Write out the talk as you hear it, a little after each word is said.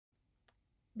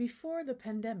Before the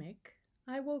pandemic,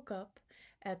 I woke up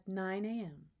at 9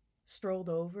 a.m., strolled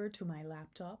over to my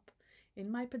laptop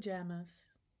in my pajamas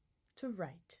to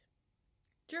write.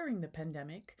 During the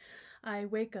pandemic, I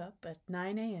wake up at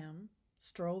 9 a.m.,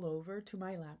 stroll over to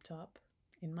my laptop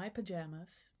in my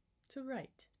pajamas to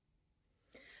write.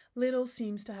 Little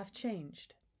seems to have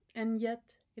changed, and yet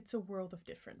it's a world of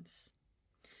difference.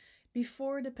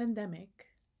 Before the pandemic,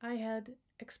 I had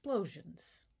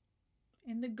explosions,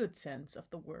 in the good sense of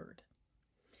the word.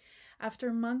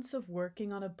 After months of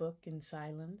working on a book in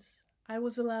silence, I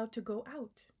was allowed to go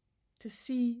out, to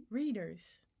see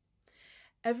readers.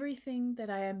 Everything that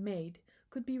I had made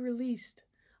could be released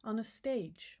on a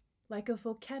stage, like a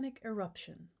volcanic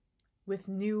eruption. With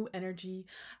new energy,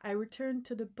 I returned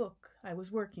to the book I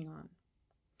was working on.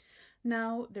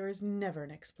 Now there is never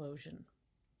an explosion.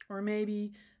 Or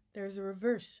maybe there's a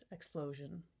reverse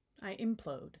explosion. I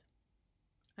implode.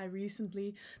 I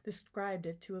recently described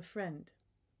it to a friend.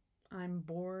 I'm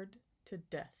bored to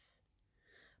death,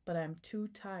 but I'm too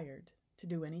tired to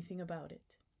do anything about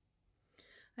it.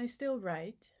 I still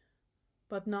write,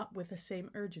 but not with the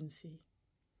same urgency.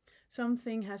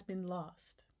 Something has been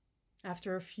lost.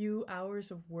 After a few hours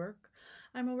of work,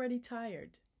 I'm already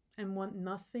tired and want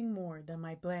nothing more than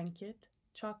my blanket,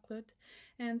 chocolate,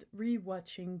 and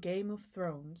re-watching Game of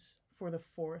Thrones for the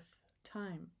 4th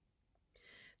time.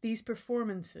 These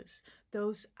performances,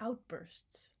 those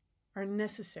outbursts, are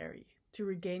necessary to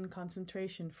regain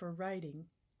concentration for writing.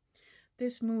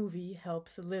 This movie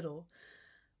helps a little,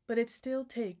 but it still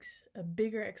takes a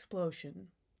bigger explosion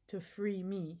to free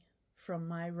me from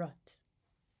my rut.